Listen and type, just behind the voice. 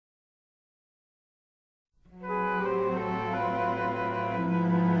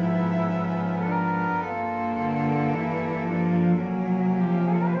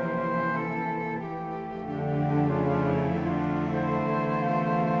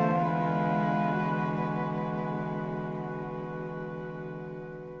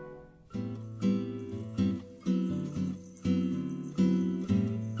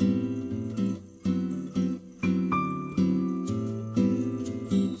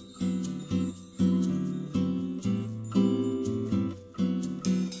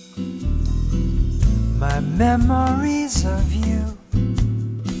memories of you.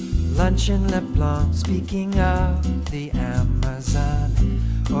 Lunch in Le Blanc, speaking of the Amazon,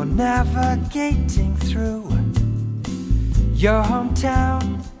 or navigating through your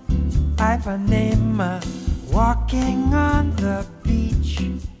hometown, Ipanema, walking on the beach,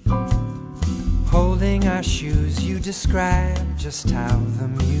 holding our shoes. You describe just how the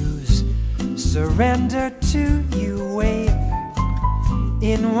muse surrendered to you, wave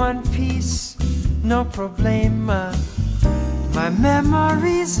in one piece, no problema. My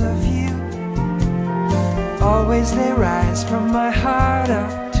memories of you, always they rise from my heart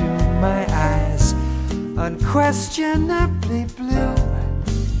up to my eyes, unquestionably blue,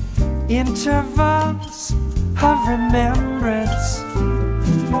 intervals of remembrance.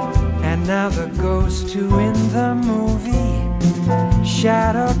 And now the ghost who in the movie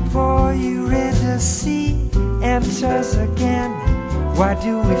shadowed poor Eurydice enters again. Why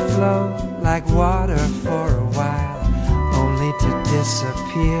do we flow like water for a while, only to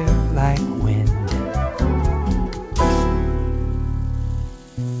disappear like wind?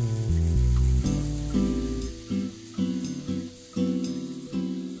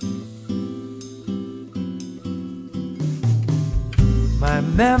 My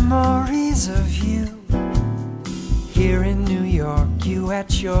memories of you, here in New York, you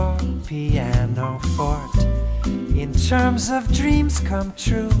at your piano forte, in terms of dreams come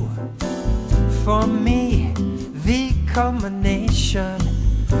true. For me, the culmination,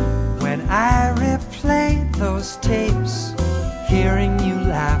 when I replay those tapes, hearing you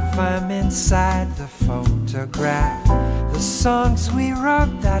laugh, I'm inside the photograph. The songs we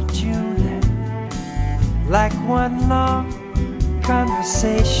wrote that June, like one long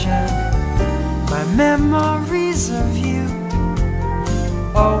conversation. My memories of you,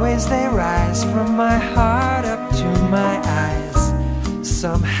 always they rise from my heart up to my eyes,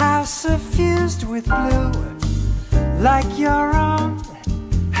 somehow suffused with blue, like your own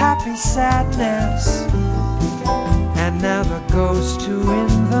happy sadness. And now the ghost who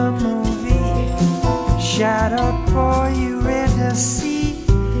in the movie shadowed poor Eurydice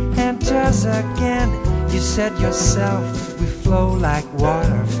enters again. You said yourself, we flow like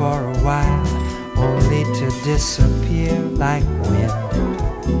water for a while, only to disappear like wind.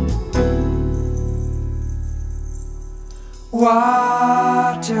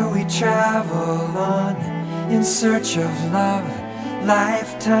 Water we travel on in search of love,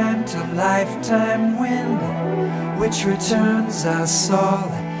 lifetime to lifetime wind, which returns us all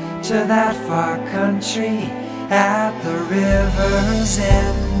to that far country at the river's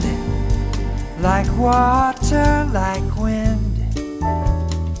end. Like water, like wind,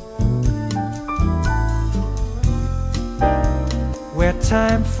 where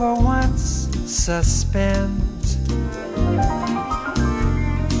time for once suspends.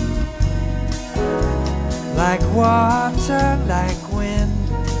 Like water, like wind,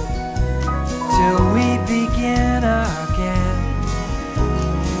 till we begin again.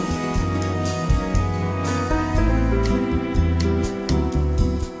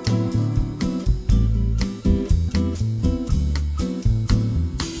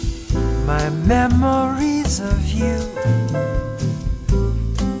 My memories of you,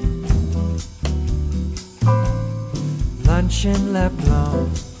 lunch in Le Blanc,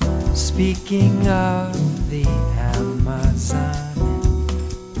 speaking of